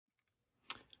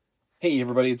Hey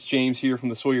everybody, it's James here from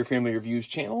the Sawyer Family Reviews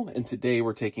channel, and today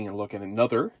we're taking a look at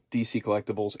another DC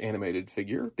Collectibles animated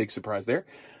figure. Big surprise there.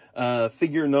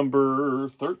 Figure number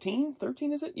 13?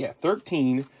 13 is it? Yeah,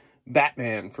 13,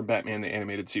 Batman from Batman the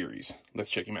Animated Series.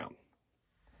 Let's check him out.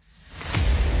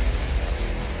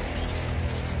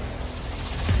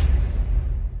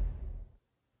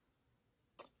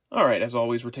 Alright, as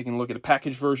always, we're taking a look at a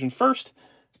packaged version first.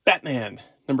 Batman,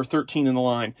 number 13 in the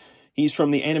line. He's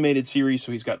from the animated series,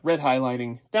 so he's got red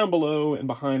highlighting down below and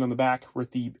behind on the back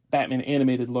with the Batman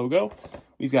animated logo.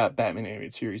 We've got Batman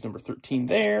animated series number 13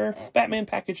 there. Batman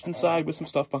packaged inside with some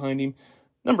stuff behind him.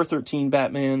 Number 13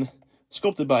 Batman,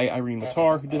 sculpted by Irene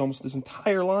Matar, who did almost this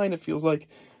entire line, it feels like.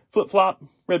 Flip-flop,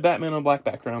 red Batman on black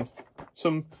background.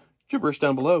 Some gibberish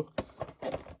down below.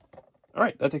 All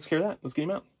right, that takes care of that. Let's get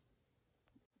him out.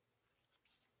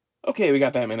 Okay, we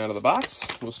got Batman out of the box.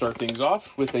 We'll start things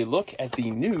off with a look at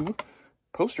the new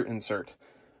poster insert.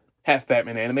 Half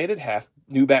Batman animated, half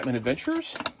new Batman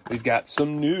Adventures. We've got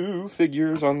some new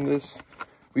figures on this.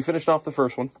 We finished off the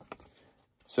first one.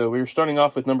 So we're starting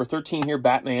off with number 13 here,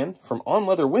 Batman from On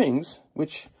Leather Wings,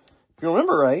 which, if you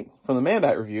remember right, from the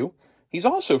Man-Bat review, he's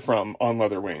also from On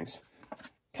Leather Wings.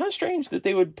 Kind of strange that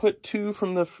they would put two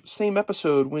from the same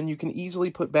episode when you can easily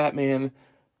put Batman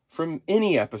from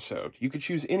any episode. You could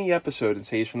choose any episode and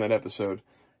say he's from that episode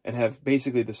and have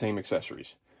basically the same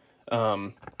accessories.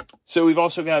 So we've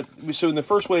also got, so in the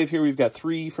first wave here, we've got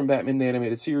 3 from Batman the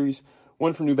Animated Series,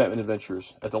 1 from New Batman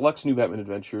Adventures, a deluxe New Batman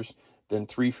Adventures, then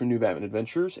 3 from New Batman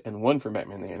Adventures, and 1 from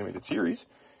Batman the Animated Series.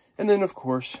 And then, of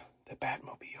course, the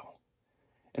Batmobile.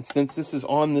 And since this is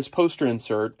on this poster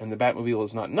insert and the Batmobile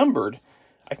is not numbered,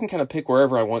 I can kind of pick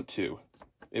wherever I want to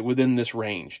within this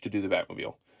range to do the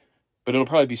Batmobile. But it'll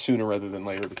probably be sooner rather than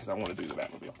later because I want to do the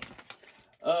Batmobile.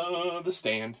 The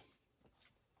stand.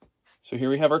 So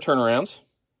here we have our turnarounds.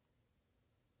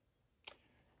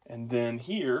 And then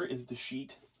here is the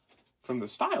sheet from the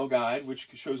style guide, which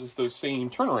shows us those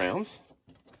same turnarounds.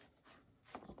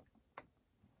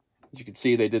 As you can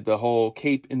see, they did the whole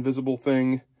cape invisible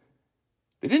thing.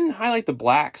 They didn't highlight the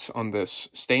blacks on this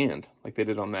stand like they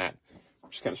did on that,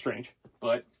 which is kind of strange.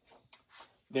 But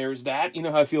there's that. You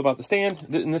know how I feel about the stand.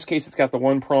 In this case, it's got the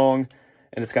one prong,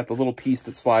 and it's got the little piece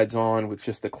that slides on with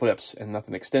just the clips and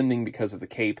nothing extending because of the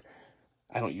cape.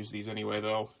 I don't use these anyway,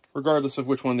 though. Regardless of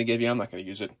which one they give you, I'm not going to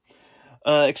use it.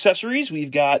 Accessories,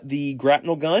 we've got the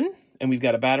grapnel gun, and we've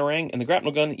got a batarang, and the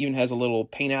grapnel gun even has a little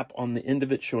paint app on the end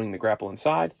of it showing the grapple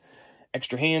inside.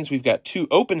 Extra hands, we've got 2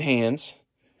 open hands.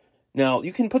 Now,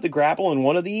 you can put the grapple in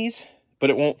one of these, but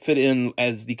it won't fit in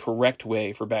as the correct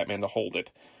way for Batman to hold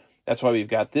it. That's why we've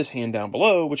got this hand down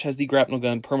below, which has the grapnel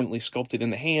gun permanently sculpted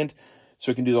in the hand,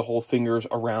 so it can do the whole fingers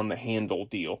around the handle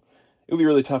deal. It would be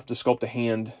really tough to sculpt a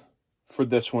hand for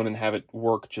this one and have it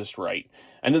work just right.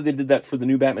 I know they did that for the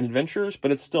new Batman Adventures,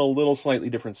 but it's still a little slightly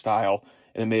different style,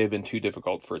 and it may have been too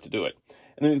difficult for it to do it.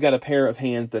 And then we've got a pair of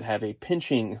hands that have a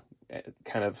pinching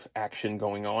kind of action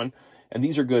going on, and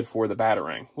these are good for the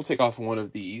batarang. We'll take off one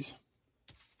of these,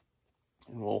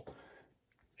 and we'll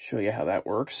show you how that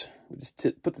works. We just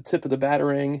put the tip of the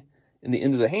batarang in the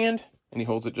end of the hand, and he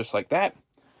holds it just like that.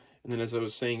 And then as I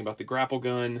was saying about the grapple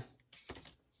gun,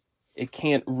 it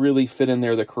can't really fit in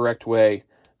there the correct way.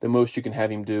 The most you can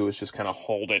have him do is just kind of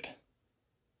hold it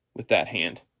with that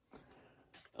hand.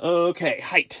 Okay,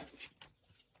 height.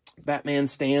 Batman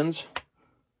stands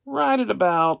right at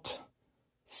about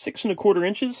 6 1/4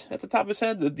 inches at the top of his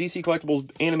head. The DC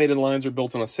Collectibles animated lines are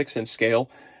built on a 6-inch scale,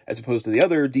 as opposed to the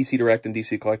other DC Direct and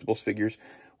DC Collectibles figures,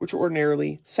 which are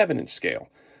ordinarily 7-inch scale.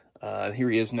 Here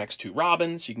he is next to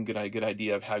Robin, so you can get a good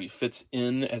idea of how he fits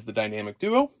in as the dynamic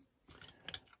duo.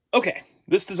 Okay,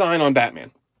 this design on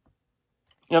Batman.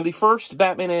 Now, the first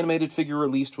Batman animated figure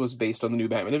released was based on the new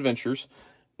Batman Adventures.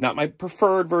 Not my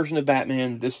preferred version of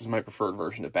Batman. This is my preferred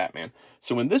version of Batman.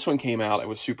 So when this one came out, I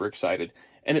was super excited.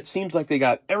 And it seems like they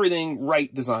got everything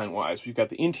right design-wise. We've got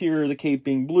the interior of the cape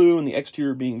being blue and the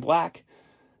exterior being black.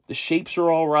 The shapes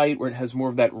are all right, where it has more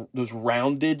of those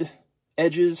rounded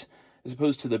edges, as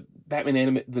opposed to the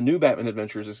new Batman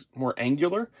Adventures is more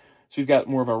angular. So we've got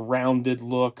more of a rounded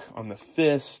look on the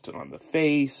fist, and on the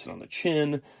face, and on the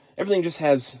chin. Everything just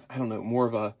has, I don't know, more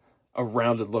of a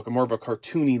rounded look, more of a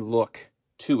cartoony look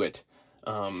to it.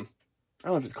 I don't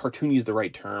know if cartoony is the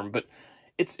right term, but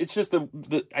it's just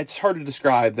it's hard to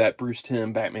describe that Bruce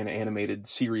Timm Batman animated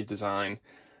series design.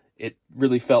 It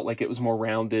really felt like it was more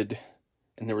rounded,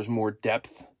 and there was more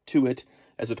depth to it,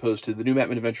 as opposed to the new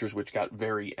Batman Adventures, which got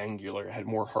very angular. It had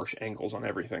more harsh angles on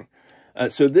everything.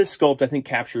 So this sculpt, I think,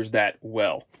 captures that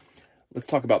well. Let's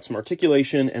talk about some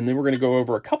articulation, and then we're going to go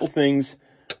over a couple things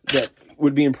that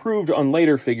would be improved on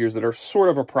later figures that are sort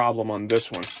of a problem on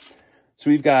this one. So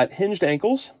we've got hinged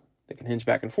ankles. They can hinge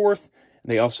back and forth.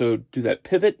 And they also do that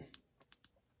pivot.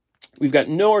 We've got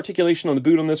no articulation on the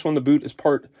boot on this one. The boot is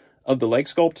part of the leg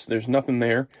sculpt. So there's nothing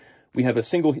there. We have a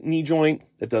single knee joint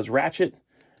that does ratchet.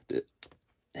 The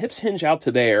hips hinge out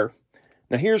to there.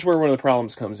 Now here's where one of the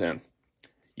problems comes in.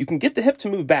 You can get the hip to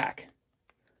move back,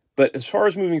 but as far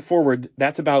as moving forward,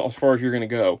 that's about as far as you're going to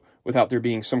go without there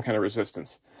being some kind of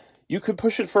resistance. You could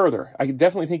push it further. I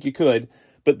definitely think you could,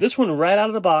 but this one right out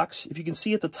of the box, if you can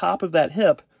see at the top of that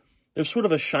hip, there's sort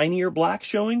of a shinier black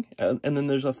showing, and then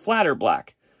there's a flatter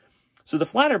black. So the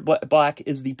flatter black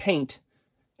is the paint,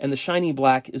 and the shiny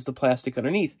black is the plastic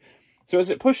underneath. So as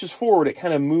it pushes forward, it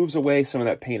kind of moves away some of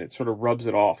that paint. It sort of rubs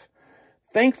it off.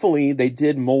 Thankfully, they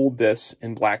did mold this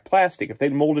in black plastic. If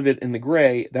they'd molded it in the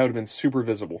gray, that would have been super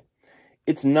visible.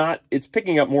 It's not, it's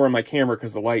picking up more on my camera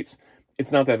because the lights,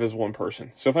 it's not that visible in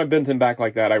person. So if I bent him back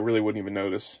like that, I really wouldn't even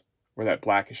notice where that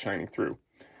black is shining through.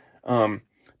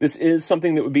 This is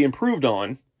something that would be improved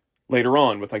on later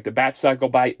on with like the Bat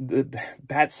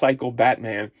Cycle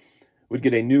Batman would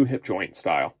get a new hip joint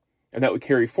style. And that would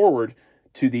carry forward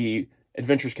to the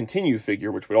Adventures Continue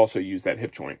figure, which would also use that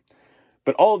hip joint.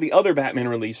 But all of the other Batman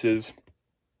releases,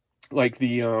 like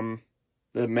the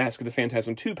Mask of the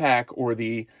Phantasm 2-pack, or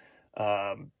the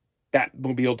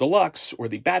Batmobile Deluxe, or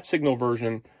the Bat Signal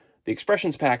version, the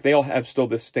Expressions pack, they all have still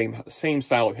this same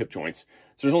style of hip joints.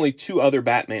 So there's only two other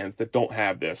Batmans that don't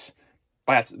have this,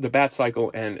 the Bat Cycle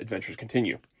and Adventures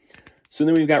Continue. So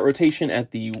then we've got rotation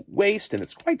at the waist, and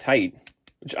it's quite tight,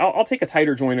 which I'll take a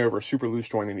tighter joint over a super loose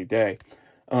joint any day.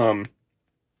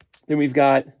 Then we've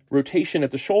got rotation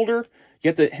at the shoulder. You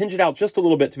have to hinge it out just a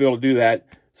little bit to be able to do that.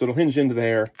 So it'll hinge into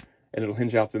there, and it'll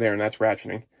hinge out to there, and that's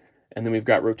ratcheting. And then we've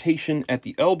got rotation at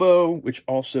the elbow, which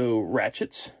also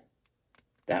ratchets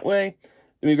that way.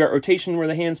 Then we've got rotation where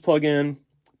the hands plug in.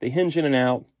 They hinge in and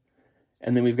out.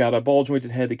 And then we've got a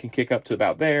ball-jointed head that can kick up to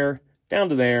about there, down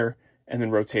to there, and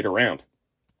then rotate around.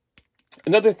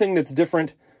 Another thing that's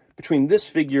different between this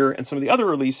figure and some of the other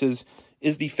releases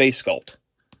is the face sculpt.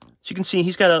 So you can see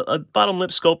he's got a bottom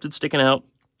lip sculpted sticking out.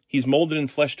 He's molded in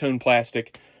flesh tone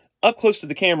plastic. Up close to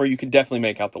the camera, you can definitely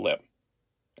make out the lip.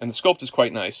 And the sculpt is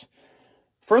quite nice.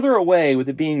 Further away, with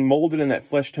it being molded in that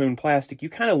flesh tone plastic, you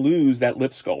kind of lose that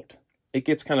lip sculpt. It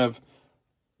gets kind of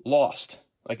lost.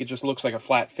 Like it just looks like a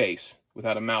flat face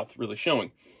without a mouth really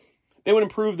showing. They would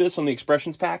improve this on the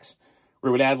Expressions packs, where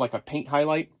it would add like a paint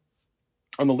highlight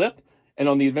on the lip, and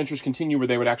on the Adventures Continue, where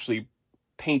they would actually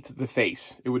paint the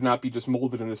face. It would not be just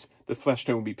molded in this, the flesh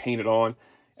tone would be painted on,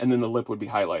 and then the lip would be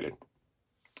highlighted.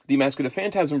 The Mask of the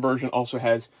Phantasm version also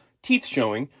has teeth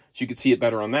showing, so you could see it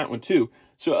better on that one too.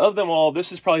 So of them all,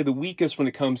 this is probably the weakest when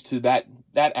it comes to that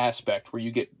aspect, where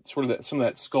you get sort of some of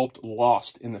that sculpt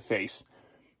lost in the face.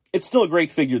 It's still a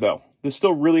great figure though. This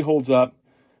still really holds up.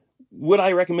 Would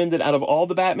I recommend it out of all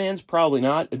the Batmans? Probably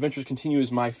not. Adventures Continue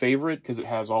is my favorite because it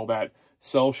has all that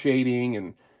cell shading,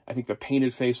 and I think the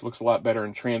painted face looks a lot better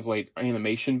and translate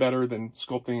animation better than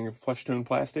sculpting in flesh tone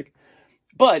plastic.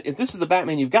 But if this is the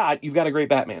Batman you've got a great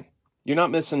Batman. You're not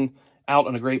missing out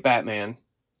on a great Batman.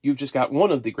 You've just got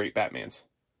one of the great Batmans.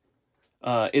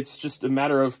 It's just a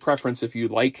matter of preference if you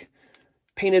like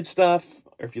painted stuff,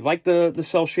 or if you like the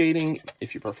cell shading,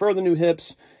 if you prefer the new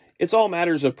hips. It's all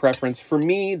matters of preference. For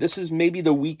me, this is maybe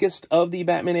the weakest of the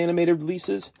Batman animated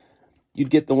releases.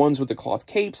 You'd get the ones with the cloth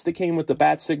capes that came with the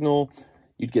Bat Signal.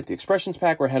 You'd get the Expressions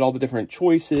pack where it had all the different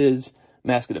choices.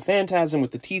 Mask of the Phantasm with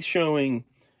the teeth showing.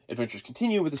 Adventures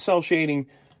Continue with the cell shading.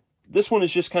 This one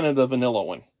is just kind of the vanilla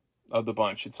one of the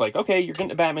bunch. It's like, okay, you're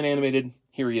getting a Batman animated.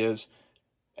 Here he is.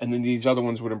 And then these other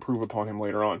ones would improve upon him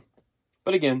later on.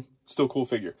 But again, still a cool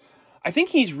figure. I think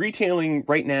he's retailing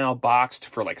right now boxed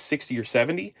for like 60 or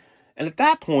 70. And at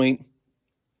that point,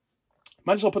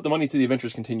 might as well put the money to the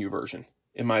Adventures Continue version,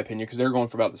 in my opinion, because they're going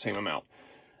for about the same amount.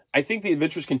 I think the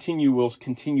Adventures Continue will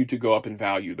continue to go up in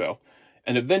value, though.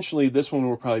 And eventually, this one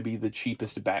will probably be the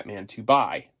cheapest Batman to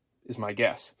buy, is my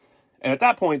guess. And at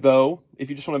that point, though, if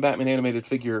you just want a Batman animated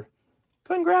figure,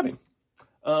 go ahead and grab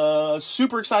him.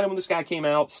 Super excited when this guy came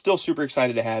out. Still super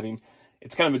excited to have him.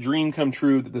 It's kind of a dream come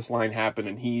true that this line happened,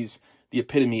 and he's the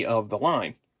epitome of the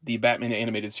line. The Batman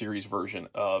animated series version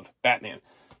of Batman.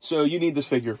 So you need this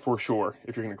figure for sure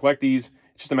if you're going to collect these.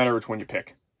 It's just a matter of which one you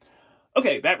pick.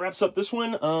 Okay, that wraps up this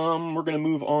one. We're going to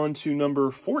move on to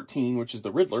number 14, which is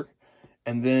the Riddler.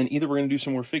 And then either we're going to do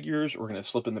some more figures or we're going to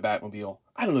slip in the Batmobile.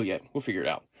 I don't know yet. We'll figure it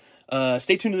out.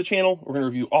 Stay tuned to the channel. We're going to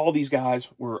review all these guys.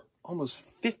 We're almost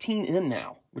 15 in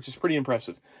now, which is pretty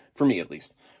impressive, for me at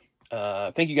least.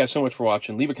 Thank you guys so much for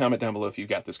watching. Leave a comment down below if you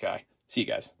got this guy. See you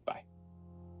guys. Bye.